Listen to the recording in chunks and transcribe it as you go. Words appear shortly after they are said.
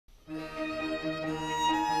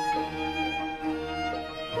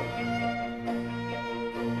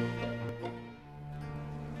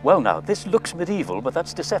Well now, this looks medieval, but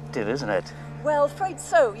that's deceptive, isn't it? Well, afraid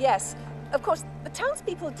so, yes. Of course, the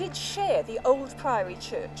townspeople did share the old Priory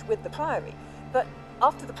church with the Priory, but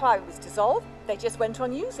after the Priory was dissolved, they just went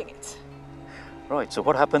on using it. Right, so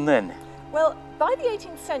what happened then? Well, by the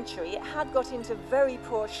 18th century, it had got into very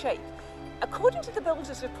poor shape. According to the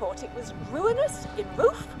builder's report, it was ruinous in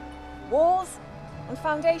roof, walls, and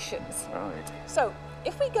foundations. Right. So,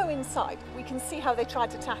 if we go inside, we can see how they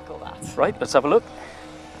tried to tackle that. Right, let's have a look.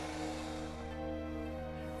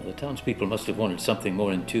 Well, the townspeople must have wanted something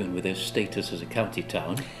more in tune with their status as a county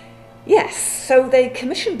town. Yes, so they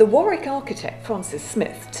commissioned the Warwick architect, Francis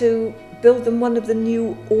Smith, to build them one of the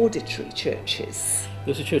new auditory churches.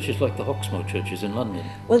 Those are churches like the Hoxmo churches in London.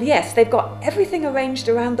 Well, yes, they've got everything arranged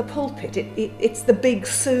around the pulpit. It's the big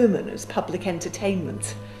sermon as public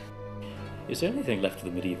entertainment. Is there anything left of the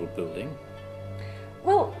medieval building?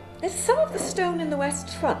 Well, there's some of the stone in the west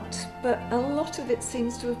front, but a lot of it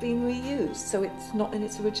seems to have been reused, so it's not in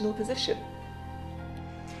its original position.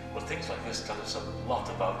 Well, things like this tell us a lot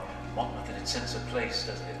about Monmouth and its sense of place,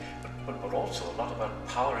 doesn't it? But also a lot about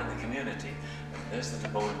power in the community. There's the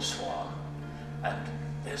Bowen Swan, and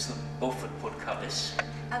there's the Beaufort portcullis.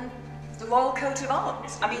 And the Royal Coat of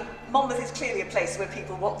Arms. I mean, Monmouth is clearly a place where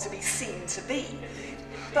people want to be seen to be. Indeed.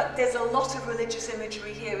 But there's a lot of religious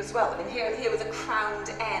imagery here as well. I mean, here were the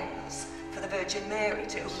crowned M's for the Virgin Mary,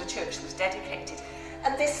 to whom the church was dedicated.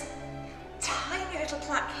 And this tiny little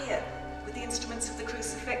plaque here with the instruments of the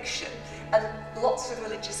crucifixion and lots of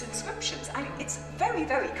religious inscriptions. I mean, it's very,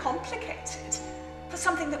 very complicated for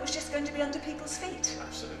something that was just going to be under people's feet.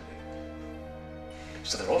 Absolutely.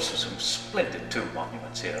 So there are also some splendid tomb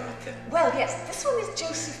monuments here, aren't there? Well, yes, this one is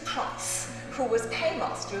Joseph Price, who was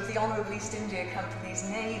paymaster of the Honourable East India Company's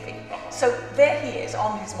Navy. So there he is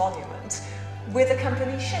on his monument with a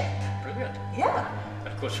company ship. Brilliant. Yeah. And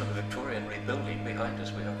of course, from the Victorian rebuilding behind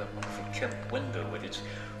us, we have that wonderful Kemp window with its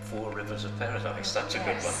 4 rivers of paradise. That's a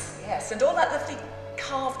good one. Yes, and all that lovely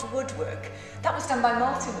carved woodwork, that was done by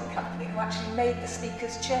Martin and Company, who actually made the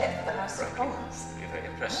Speaker's chair for the House of Commons. Very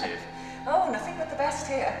impressive. Yeah. Oh, nothing but the best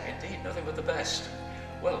here. Indeed, nothing but the best.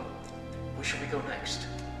 Well, where shall we go next?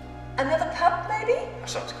 Another pub, maybe? That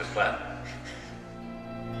sounds a good plan.